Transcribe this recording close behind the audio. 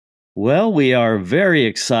Well, we are very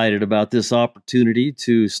excited about this opportunity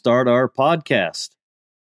to start our podcast.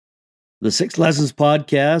 The Six Lessons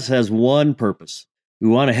podcast has one purpose. We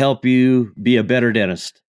want to help you be a better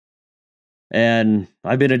dentist. And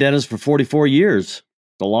I've been a dentist for 44 years.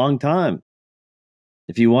 It's a long time.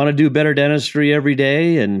 If you want to do better dentistry every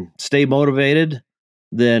day and stay motivated,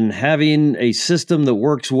 then having a system that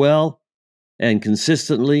works well and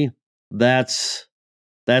consistently, that's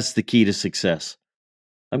the key to success.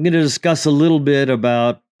 I'm going to discuss a little bit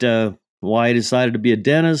about why I decided to be a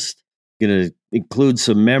dentist. I'm going to include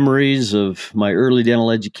some memories of my early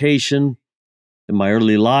dental education and my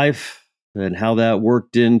early life and how that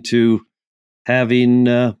worked into having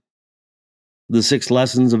the six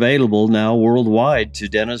lessons available now worldwide to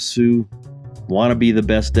dentists who want to be the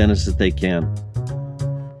best dentists that they can.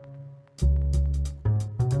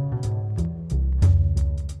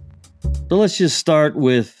 So let's just start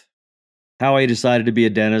with how I decided to be a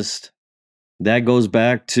dentist. That goes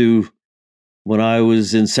back to when I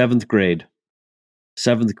was in seventh grade.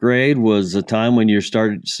 Seventh grade was a time when you're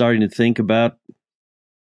starting to think about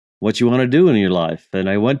what you want to do in your life. And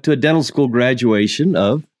I went to a dental school graduation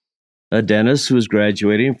of a dentist who was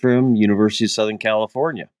graduating from University of Southern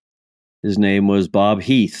California. His name was Bob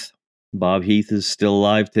Heath. Bob Heath is still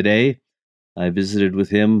alive today. I visited with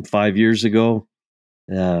him 5 years ago.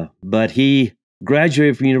 But he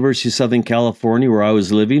graduated from University of Southern California, where I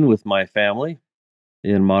was living with my family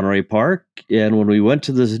in Monterey Park. And when we went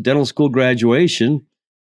to the dental school graduation,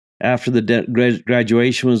 after the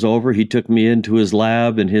graduation was over, he took me into his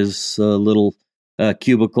lab and his little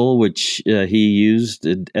cubicle, which he used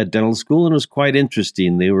at dental school, and it was quite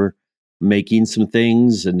interesting. They were making some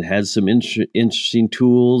things and had some interesting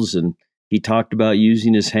tools, and he talked about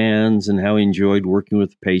using his hands and how he enjoyed working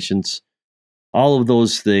with patients. All of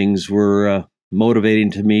those things were motivating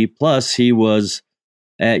to me. Plus, he was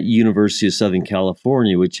at University of Southern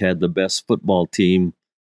California, which had the best football team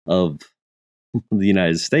of the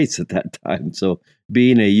United States at that time. So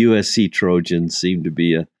being a USC Trojan seemed to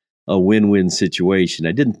be a win-win situation.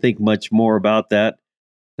 I didn't think much more about that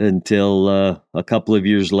until a couple of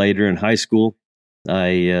years later in high school.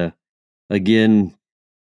 I, again,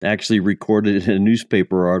 actually recorded a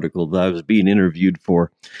newspaper article that I was being interviewed for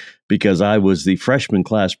because I was the freshman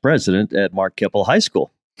class president at Mark Keppel High School.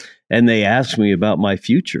 And they asked me about my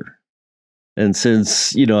future. And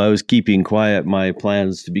since, I was keeping quiet my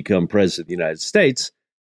plans to become president of the United States,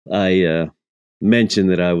 I mentioned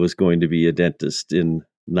that I was going to be a dentist in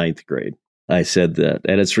ninth grade. I said that,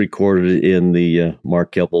 and it's recorded in the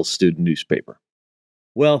Mark Keppel student newspaper.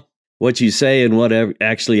 Well, what you say and what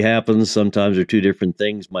actually happens sometimes are two different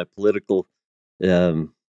things. My political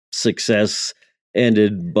success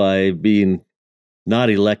ended by being not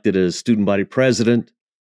elected as student body president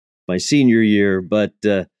my senior year, but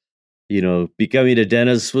becoming a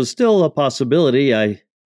dentist was still a possibility. I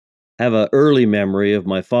have an early memory of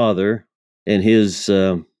my father, and his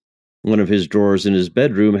one of his drawers in his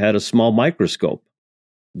bedroom had a small microscope,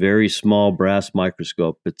 very small brass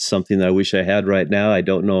microscope. It's something that I wish I had right now. I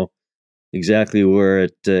don't know exactly where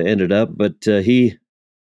it ended up, but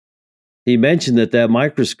he mentioned that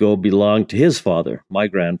microscope belonged to his father, my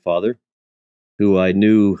grandfather, who I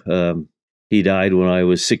knew. He died when I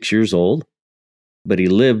was 6 years old, but he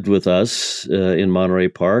lived with us in Monterey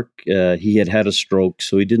Park. He had a stroke,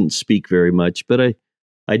 so he didn't speak very much, but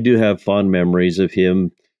I do have fond memories of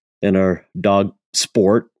him and our dog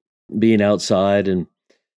Sport being outside and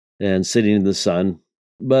sitting in the sun.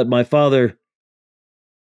 But my father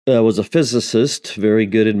was a physicist, very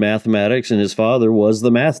good in mathematics, and his father was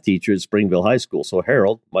the math teacher at Springville High School. So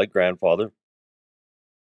Harold, my grandfather,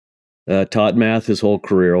 taught math his whole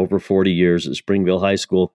career, over 40 years at Springville High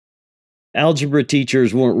School. Algebra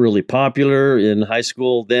teachers weren't really popular in high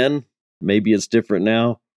school then. Maybe it's different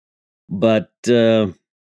now. But he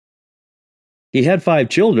had 5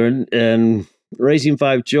 children, and raising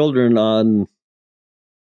 5 children on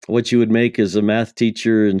what you would make as a math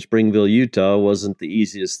teacher in Springville, Utah, wasn't the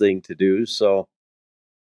easiest thing to do. So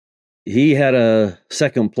he had a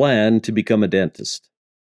second plan to become a dentist.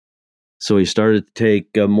 So he started to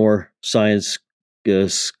take more science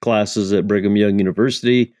classes at Brigham Young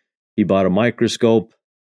University. He bought a microscope,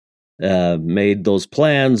 made those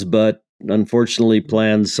plans, but unfortunately,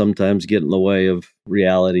 plans sometimes get in the way of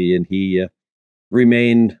reality, and he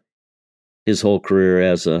remained his whole career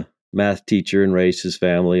as a math teacher and raised his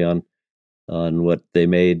family on what they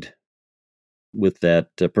made with that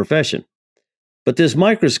profession. But this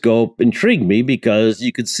microscope intrigued me because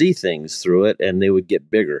you could see things through it, and they would get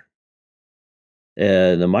bigger.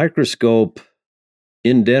 And the microscope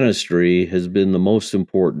in dentistry has been the most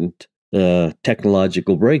important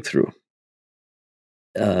technological breakthrough.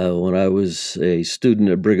 When I was a student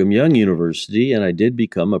at Brigham Young University, and I did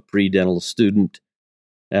become a pre-dental student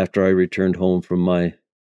after I returned home from my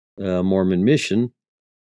Mormon mission,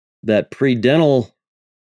 that pre-dental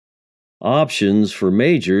options for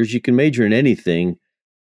majors, you can major in anything,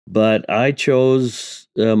 but I chose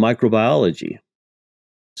microbiology.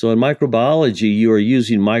 So in microbiology, you are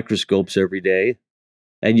using microscopes every day,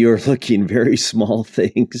 and you're looking very small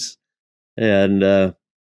things, and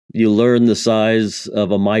you learn the size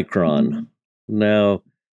of a micron. Now,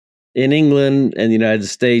 in England and the United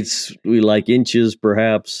States, we like inches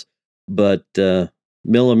perhaps, but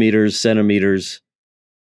millimeters, centimeters,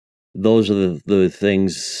 those are the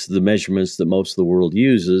things, the measurements that most of the world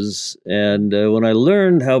uses. And when I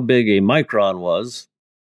learned how big a micron was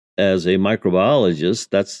as a microbiologist,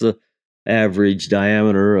 that's the average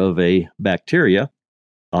diameter of a bacteria.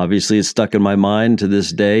 Obviously, it's stuck in my mind to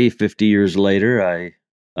this day. 50 years later,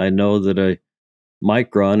 I know that a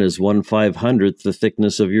micron is 1/500th the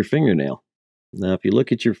thickness of your fingernail. Now, if you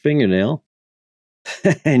look at your fingernail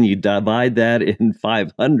and you divide that in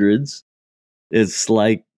 500s, it's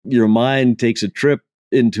like your mind takes a trip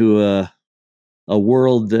into a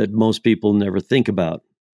world that most people never think about.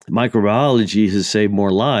 Microbiology has saved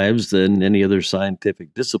more lives than any other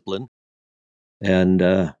scientific discipline. And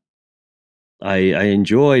I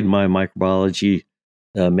enjoyed my microbiology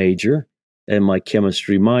major and my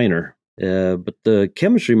chemistry minor. But the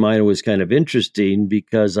chemistry minor was kind of interesting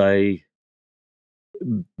because I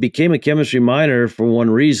became a chemistry minor for one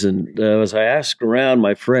reason. As I asked around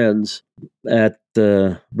my friends at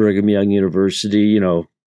Brigham Young University,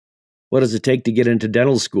 what does it take to get into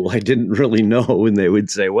dental school? I didn't really know. And they would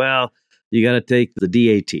say, well, you got to take the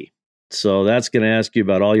DAT. So that's going to ask you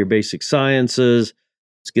about all your basic sciences.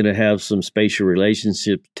 It's going to have some spatial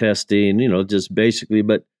relationship testing, just basically.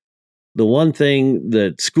 But the one thing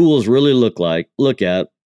that schools really look at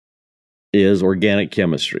is organic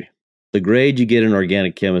chemistry. The grade you get in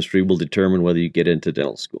organic chemistry will determine whether you get into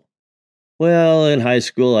dental school. Well, in high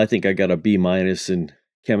school, I think I got a B- in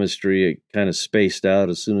chemistry. It kind of spaced out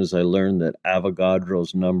as soon as I learned that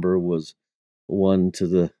Avogadro's number was 1 to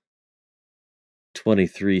the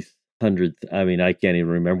 2300th. I mean, I can't even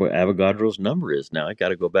remember what Avogadro's number is now. I got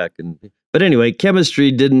to go back But anyway,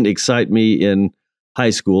 chemistry didn't excite me in high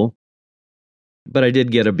school, but I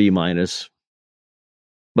did get a B-.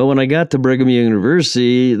 But when I got to Brigham Young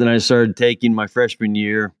University, then I started taking my freshman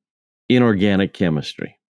year inorganic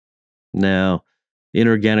chemistry. Now,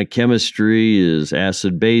 inorganic chemistry is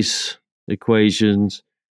acid-base equations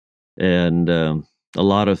and a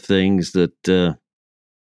lot of things that,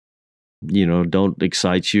 don't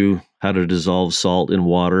excite you. How to dissolve salt in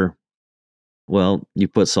water. Well, you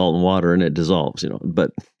put salt in water and it dissolves,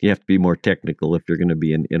 but you have to be more technical if you're going to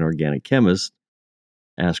be an inorganic chemist.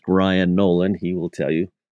 Ask Ryan Nolan, he will tell you.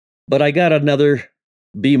 But I got another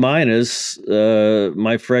B-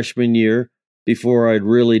 my freshman year before I'd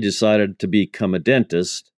really decided to become a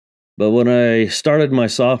dentist. But when I started my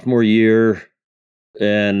sophomore year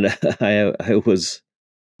and I was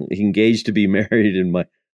engaged to be married and my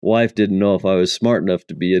wife didn't know if I was smart enough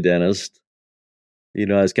to be a dentist, I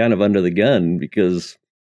was kind of under the gun because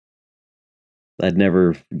I'd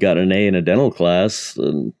never got an A in a dental class,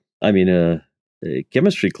 a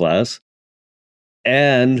chemistry class.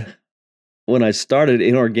 And when I started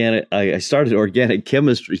I started organic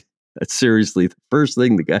chemistry. That's seriously the first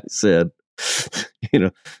thing the guy said,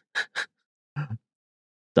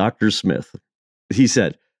 Dr. Smith, he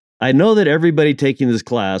said, I know that everybody taking this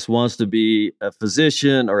class wants to be a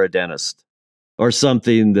physician or a dentist or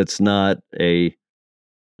something that's not a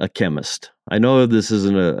chemist. I know this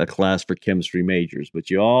isn't a class for chemistry majors, but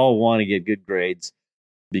you all want to get good grades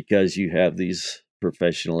because you have these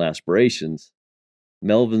professional aspirations.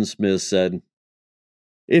 Melvin Smith said,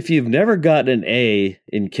 if you've never gotten an A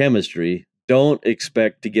in chemistry, don't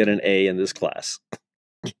expect to get an A in this class.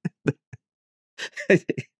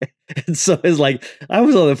 And so it's like, I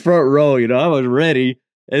was on the front row, I was ready.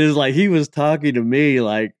 And it's like, he was talking to me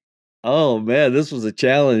like, oh man, this was a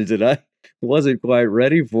challenge that I wasn't quite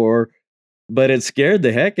ready for, but it scared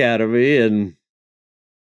the heck out of me. And,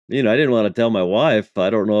 I didn't want to tell my wife, I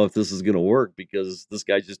don't know if this is going to work because this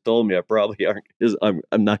guy just told me I probably I'm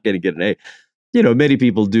not going to get an A. Many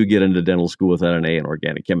people do get into dental school without an A in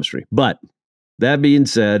organic chemistry. But that being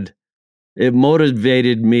said, it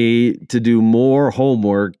motivated me to do more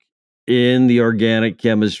homework in the organic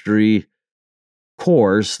chemistry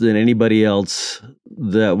course than anybody else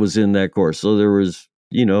that was in that course. So there was,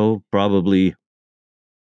 probably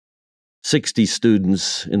 60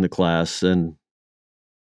 students in the class, and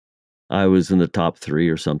I was in the top 3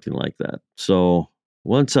 or something like that. So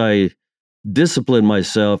once I disciplined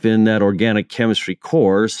myself in that organic chemistry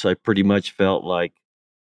course, I pretty much felt like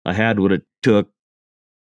I had what it took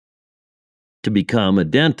to become a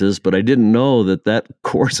dentist, but I didn't know that that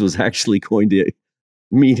course was actually going to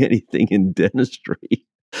mean anything in dentistry.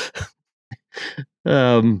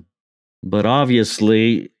 um, but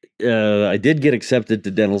obviously, I did get accepted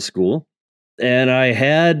to dental school, and I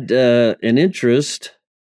had an interest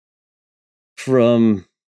from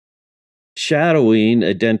shadowing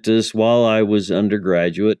a dentist while I was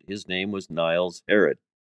undergraduate. His name was Niles Harrod.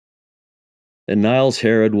 And Niles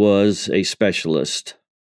Harrod was a specialist.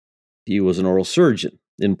 He was an oral surgeon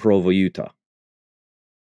in Provo, Utah.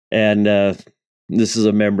 And this is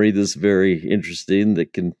a memory that's very interesting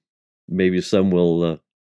that can maybe some will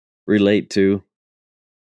relate to.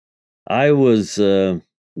 I was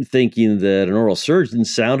thinking that an oral surgeon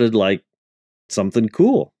sounded like something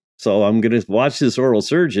cool. So I'm going to watch this oral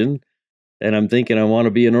surgeon, and I'm thinking I want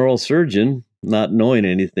to be an oral surgeon, not knowing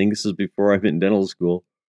anything. This is before I'm in dental school.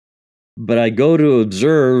 But I go to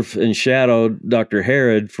observe and shadow Dr.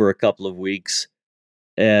 Harrod for a couple of weeks,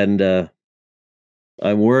 and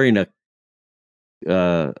I'm wearing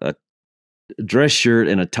a dress shirt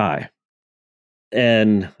and a tie.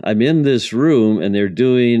 And I'm in this room, and they're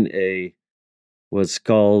doing what's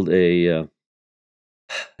called a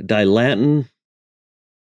dilantin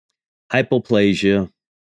hypoplasia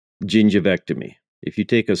gingivectomy. If you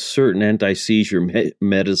take a certain anti-seizure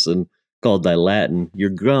medicine called dilantin, your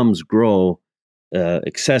gums grow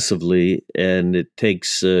excessively, and it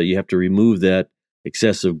takes you have to remove that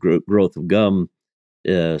excessive growth of gum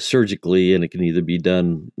surgically, and it can either be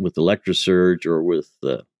done with electrosurge or with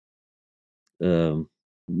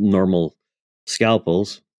normal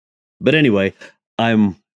scalpels. But anyway,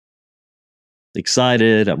 I'm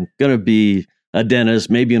excited. I'm going to be a dentist,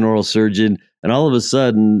 maybe an oral surgeon. And all of a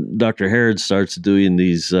sudden, Dr. Harrod starts doing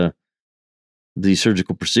these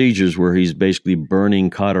surgical procedures where he's basically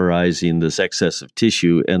cauterizing this excess of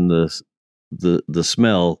tissue, and the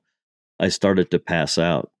smell. I started to pass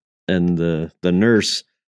out, and the nurse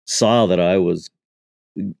saw that I was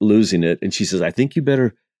losing it, and she says, "I think you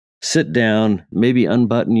better sit down, maybe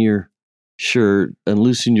unbutton your shirt and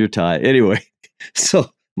loosen your tie." Anyway,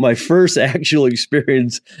 so my first actual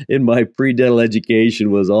experience in my pre-dental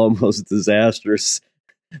education was almost disastrous,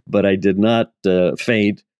 but I did not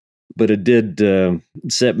faint. But it did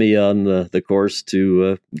set me on the course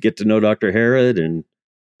to get to know Dr. Harrod. And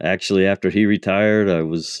actually, after he retired, I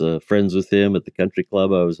was friends with him at the country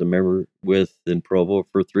club I was a member with in Provo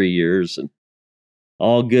for 3 years, and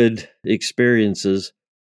all good experiences.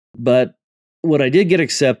 But when I did get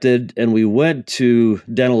accepted and we went to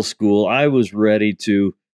dental school, I was ready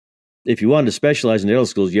to, if you wanted to specialize in dental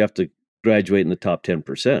schools, you have to graduate in the top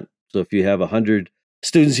 10%. So if you have 100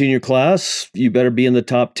 students in your class, you better be in the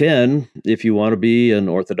top 10 if you want to be an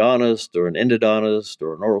orthodontist or an endodontist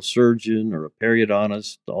or an oral surgeon or a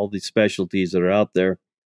periodontist, all these specialties that are out there.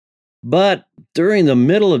 But during the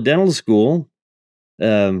middle of dental school,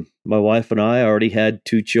 my wife and I already had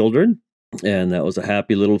 2 children, and that was a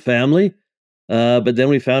happy little family. But then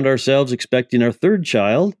we found ourselves expecting our 3rd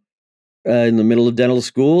child in the middle of dental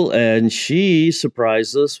school, and she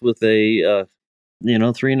surprised us with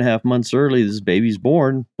 3.5 months early, this baby's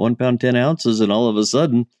born, 1 pound, 10 ounces, and all of a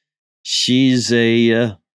sudden she's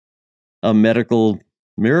a medical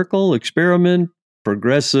miracle, experiment,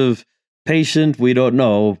 progressive patient. We don't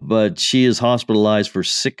know, but she is hospitalized for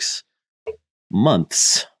 6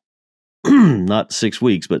 months, not 6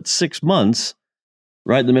 weeks, but 6 months,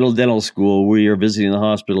 right in the middle of dental school. We are visiting the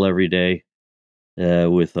hospital every day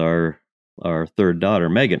with our 3rd daughter,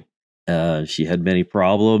 Megan. She had many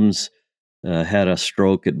problems. Had a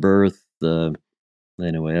stroke at birth.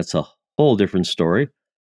 Anyway, that's a whole different story.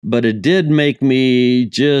 But it did make me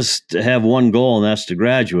just have one goal, and that's to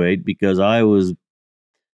graduate, because I was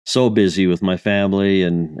so busy with my family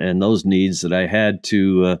and those needs that I had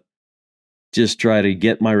to just try to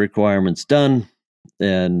get my requirements done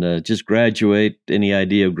and just graduate. Any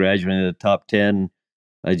idea of graduating in the top 10,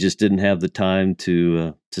 I just didn't have the time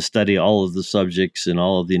to study all of the subjects and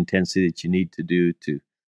all of the intensity that you need to do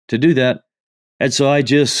to do that. And so I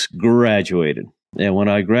just graduated. And when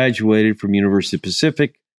I graduated from University of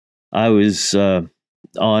Pacific, I was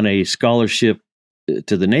on a scholarship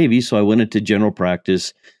to the Navy. So I went into general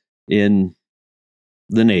practice in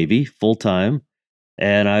the Navy full time.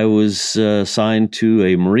 And I was assigned to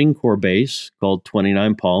a Marine Corps base called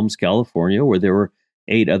 29 Palms, California, where there were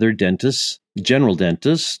 8 other dentists, general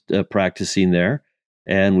dentists, practicing there.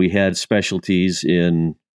 And we had specialties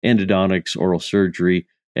in endodontics, oral surgery,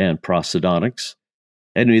 and prosthodontics.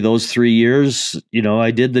 Anyway, those 3 years,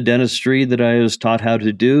 I did the dentistry that I was taught how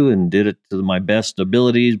to do and did it to my best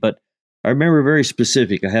abilities. But I remember very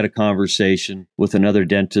specific. I had a conversation with another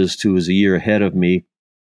dentist who was a year ahead of me.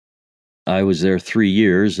 I was there 3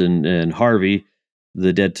 years, and Harvey,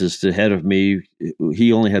 the dentist ahead of me,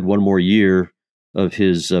 he only had one more year of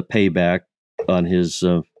his payback on his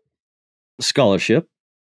scholarship.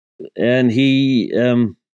 And he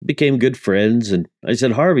became good friends. And I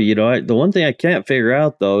said, Harvey, the one thing I can't figure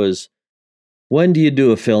out, though, is when do you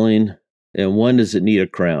do a filling and when does it need a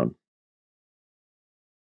crown?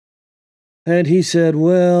 And he said,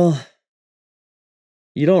 well,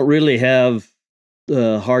 you don't really have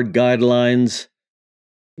hard guidelines.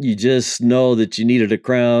 You just know that you needed a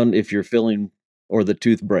crown if you're filling or the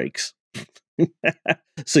tooth breaks.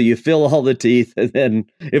 So you fill all the teeth, and then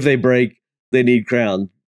if they break, they need crown.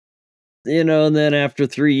 And then after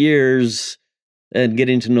 3 years and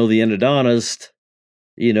getting to know the endodontist,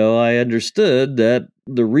 I understood that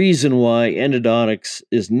the reason why endodontics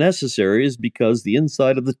is necessary is because the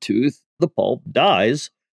inside of the tooth, the pulp,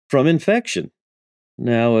 dies from infection.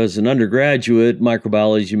 Now, as an undergraduate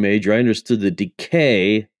microbiology major, I understood that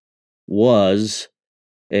decay was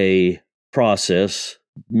a process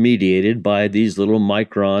mediated by these little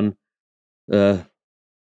micron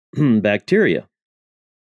bacteria.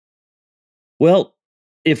 Well,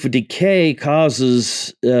 if decay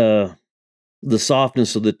causes the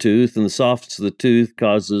softness of the tooth, and the softness of the tooth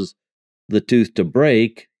causes the tooth to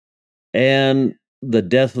break, and the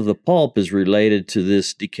death of the pulp is related to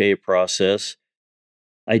this decay process,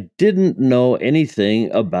 I didn't know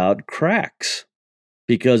anything about cracks,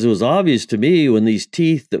 because it was obvious to me when these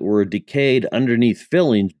teeth that were decayed underneath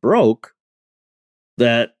fillings broke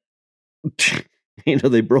that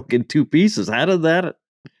they broke in two pieces. How did that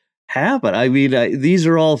happen? I mean, these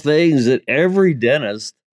are all things that every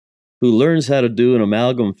dentist who learns how to do an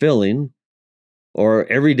amalgam filling, or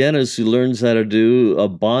every dentist who learns how to do a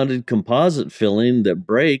bonded composite filling that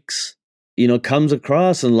breaks, comes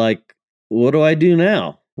across and like, what do I do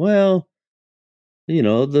now? Well,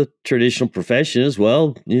 the traditional profession is,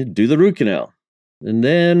 well, you do the root canal and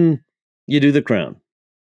then you do the crown.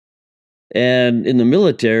 And in the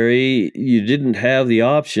military, you didn't have the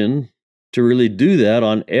option to really do that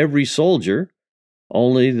on every soldier.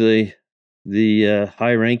 Only the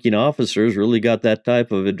high-ranking officers really got that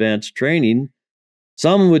type of advanced training.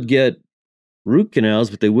 Some would get root canals,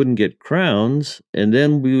 but they wouldn't get crowns. And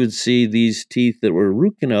then we would see these teeth that were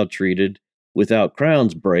root canal treated without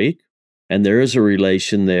crowns break. And there is a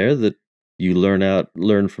relation there that you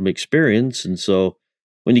learn from experience. And so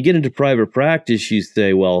when you get into private practice, you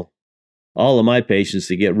say, well, all of my patients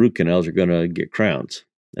that get root canals are going to get crowns.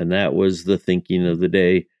 And that was the thinking of the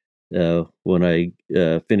day when I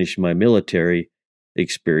finished my military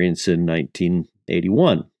experience in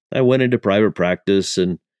 1981. I went into private practice,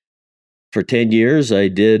 and for 10 years, I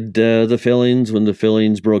did the fillings. When the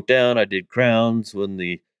fillings broke down, I did crowns. When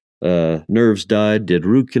the nerves died, did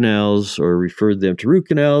root canals or referred them to root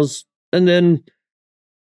canals. And then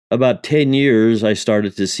about 10 years, I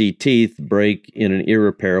started to see teeth break in an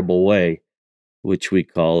irreparable way, which we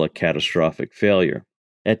call a catastrophic failure.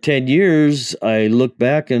 At 10 years, I look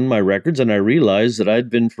back in my records and I realized that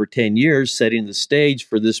I'd been for 10 years setting the stage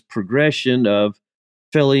for this progression of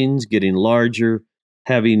fillings getting larger,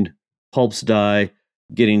 having pulps die,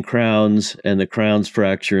 getting crowns, and the crowns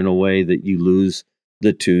fracture in a way that you lose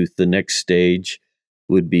the tooth. The next stage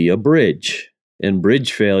would be a bridge, and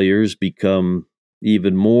bridge failures become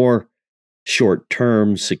even more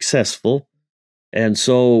short-term successful. And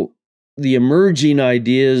so the emerging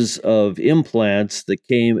ideas of implants that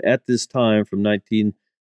came at this time from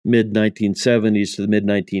mid-1970s to the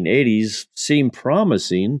mid-1980s seemed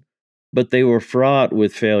promising, but they were fraught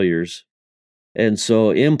with failures. And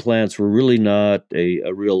so implants were really not a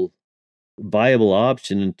real viable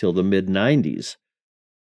option until the mid-90s.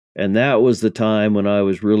 And that was the time when I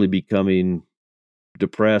was really becoming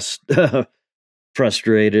depressed,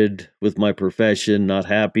 frustrated with my profession, not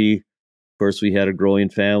happy. Of course, we had a growing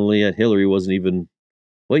family. Hillary wasn't even...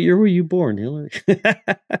 What year were you born, Hillary?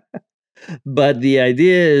 But the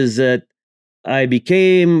idea is that I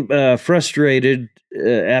became frustrated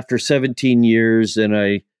after 17 years, and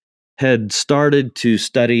I had started to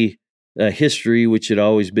study history, which had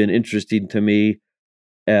always been interesting to me.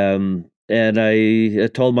 And I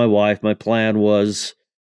told my wife my plan was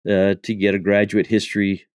to get a graduate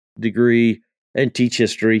history degree and teach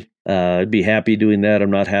history. I'd be happy doing that.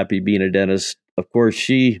 I'm not happy being a dentist. Of course,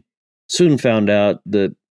 she soon found out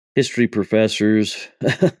that history professors,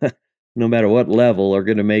 no matter what level, are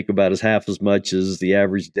going to make about half as much as the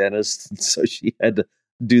average dentist. So she had to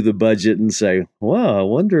do the budget and say, wow, I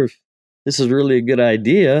wonder if this is really a good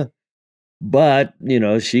idea. But,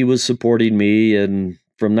 she was supporting me. And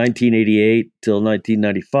from 1988 till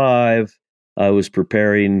 1995, I was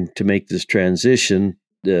preparing to make this transition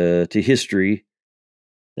to history,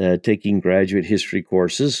 taking graduate history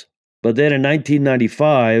courses. But then in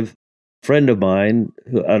 1995, a friend of mine,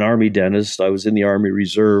 an Army dentist, I was in the Army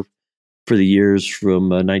Reserve for the years from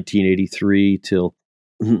 1983 till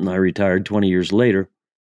I retired 20 years later.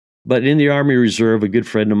 But in the Army Reserve, a good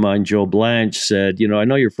friend of mine, Joe Blanche, said, I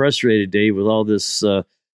know you're frustrated, Dave, with all this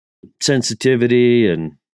sensitivity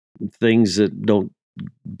and things that don't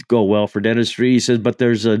go well for dentistry. He says, but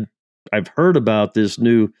I've heard about this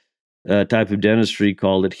new type of dentistry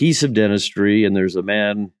called adhesive dentistry, and there's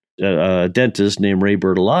a dentist named Ray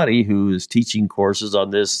Bertolotti who is teaching courses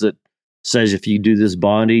on this that says if you do this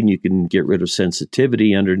bonding, you can get rid of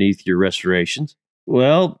sensitivity underneath your restorations.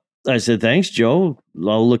 Well, I said, thanks, Joe.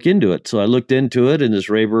 I'll look into it. So I looked into it, and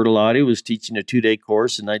this Ray Bertolotti was teaching a 2-day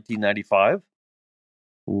course in 1995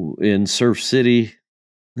 in Surf City,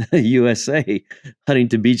 USA,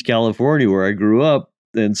 Huntington Beach, California, where I grew up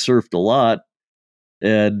and surfed a lot.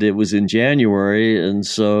 And it was in January. And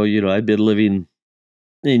so, I'd been living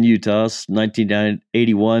in Utah,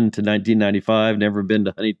 1981 to 1995, never been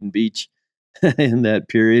to Huntington Beach in that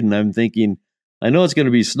period. And I'm thinking, I know it's going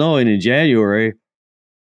to be snowing in January.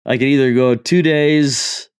 I could either go 2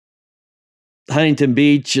 days, Huntington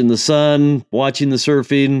Beach in the sun, watching the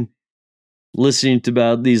surfing, listening to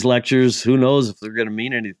about these lectures. Who knows if they're going to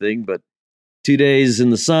mean anything, but 2 days in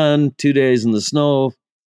the sun, 2 days in the snow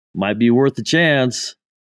might be worth a chance.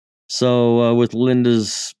 So with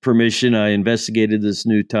Linda's permission, I investigated this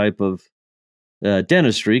new type of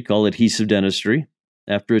dentistry called adhesive dentistry.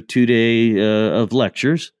 After a 2-day of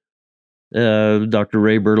lectures, Dr.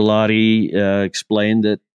 Ray Bertolotti explained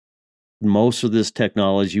that most of this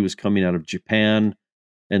technology was coming out of Japan,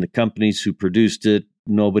 and the companies who produced it,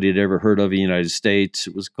 nobody had ever heard of in the United States.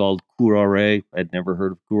 It was called Curare. I'd never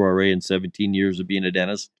heard of Curare in 17 years of being a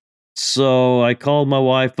dentist. So I called my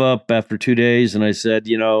wife up after 2 days and I said,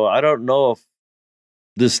 I don't know if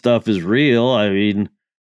this stuff is real. I mean,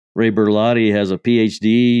 Ray Bertolotti has a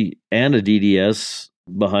PhD and a DDS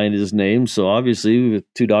behind his name. So obviously with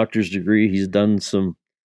 2 doctor's degree, he's done some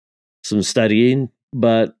studying.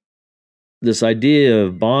 But this idea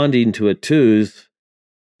of bonding to a tooth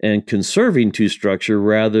and conserving tooth structure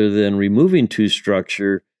rather than removing tooth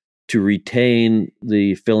structure to retain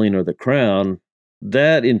the filling of the crown,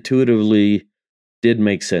 that intuitively did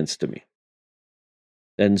make sense to me.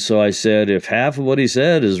 And so I said, if half of what he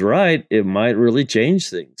said is right, it might really change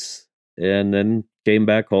things. And then came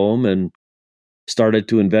back home and started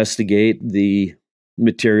to investigate the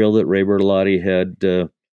material that Ray Bertolotti had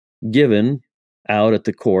given out at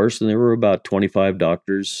the course. And there were about 25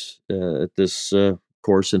 doctors at this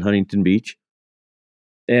course in Huntington Beach.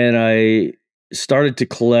 And I started to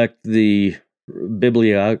collect the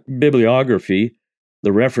bibliography,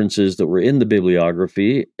 the references that were in the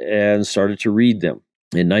bibliography, and started to read them.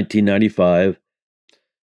 In 1995,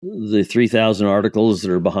 the 3,000 articles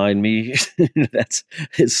that are behind me,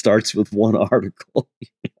 it starts with one article.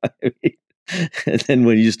 And then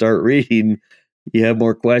when you start reading, you have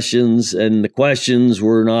more questions, and the questions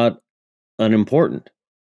were not unimportant.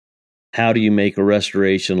 How do you make a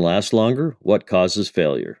restoration last longer? What causes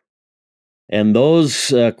failure? And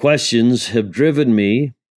those questions have driven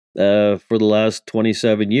me for the last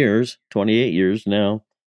 27 years, 28 years now.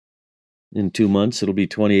 In 2 months, it'll be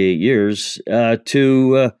 28 years,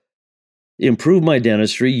 to improve my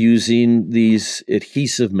dentistry using these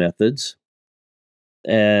adhesive methods.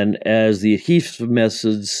 And as the adhesive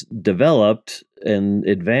methods developed and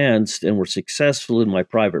advanced and were successful in my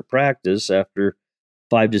private practice, after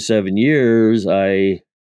 5 to 7 years, I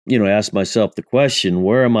asked myself the question,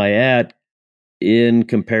 where am I at in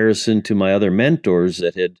comparison to my other mentors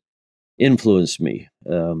that had influenced me?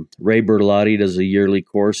 Ray Bertolotti does a yearly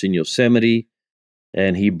course in Yosemite,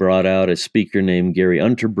 and he brought out a speaker named Gary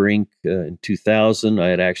Unterbrink in 2000. I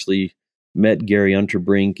had actually met Gary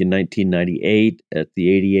Unterbrink in 1998 at the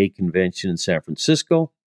ADA convention in San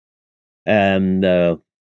Francisco. And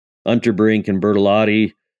Unterbrink and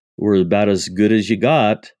Bertolotti were about as good as you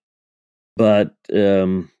got. But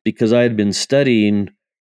because I had been studying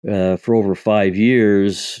for over 5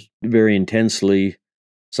 years very intensely,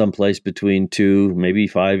 someplace between 2, maybe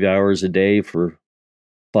 5 hours a day for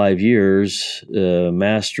 5 years,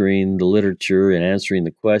 mastering the literature and answering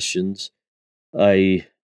the questions, I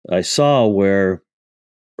saw where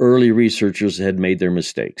early researchers had made their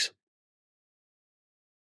mistakes.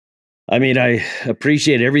 I mean, I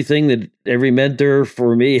appreciate everything that every mentor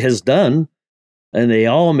for me has done, And they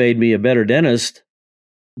all made me a better dentist.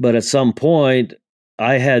 But at some point,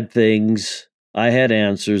 I had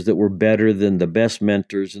answers that were better than the best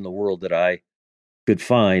mentors in the world that I could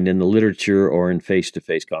find in the literature or in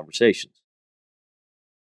face-to-face conversations.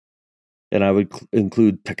 And I would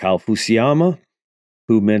include Takao Fusuyama,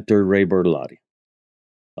 who mentored Ray Bertolotti.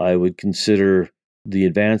 I would consider the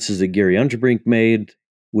advances that Gary Unterbrink made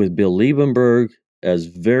with Bill Liebenberg as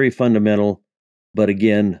very fundamental, but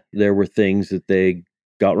again, there were things that they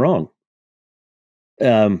got wrong.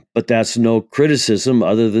 But that's no criticism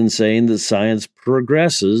other than saying that science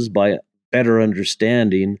progresses by better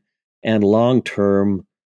understanding and long-term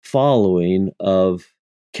following of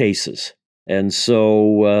cases. And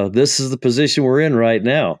so this is the position we're in right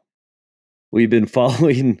now. We've been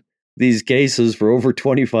following these cases for over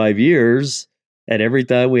 25 years, and every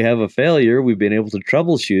time we have a failure, we've been able to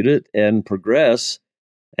troubleshoot it and progress.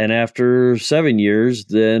 And after 7 years,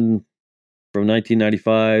 then from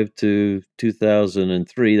 1995 to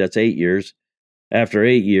 2003, that's 8 years. After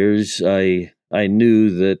 8 years, I knew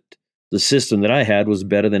that the system that I had was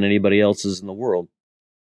better than anybody else's in the world.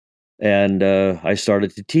 And I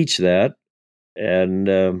started to teach that. And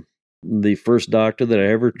the first doctor that I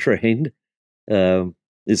ever trained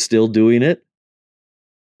is still doing it.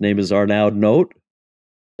 Name is Arnaud Note.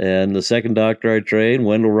 And the second doctor I trained,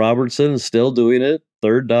 Wendell Robertson, is still doing it.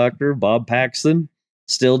 Third doctor, Bob Paxton,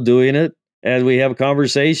 still doing it. And we have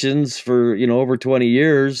conversations for, over 20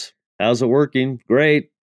 years. How's it working? Great.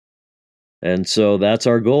 And so that's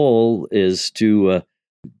our goal, is to,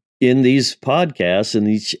 in these podcasts, in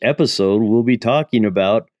each episode, we'll be talking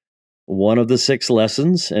about one of the 6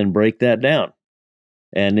 lessons and break that down.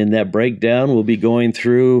 And in that breakdown, we'll be going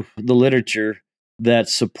through the literature that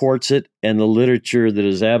supports it and the literature that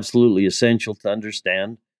is absolutely essential to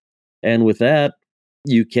understand. And with that,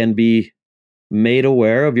 you can be made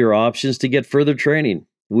aware of your options to get further training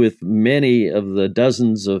with many of the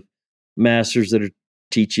dozens of masters that are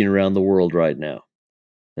teaching around the world right now.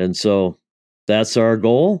 And so that's our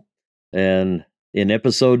goal. And in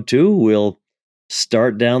episode 2, we'll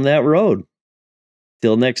start down that road.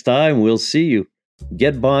 Till next time, we'll see you.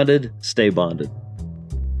 Get bonded, stay bonded.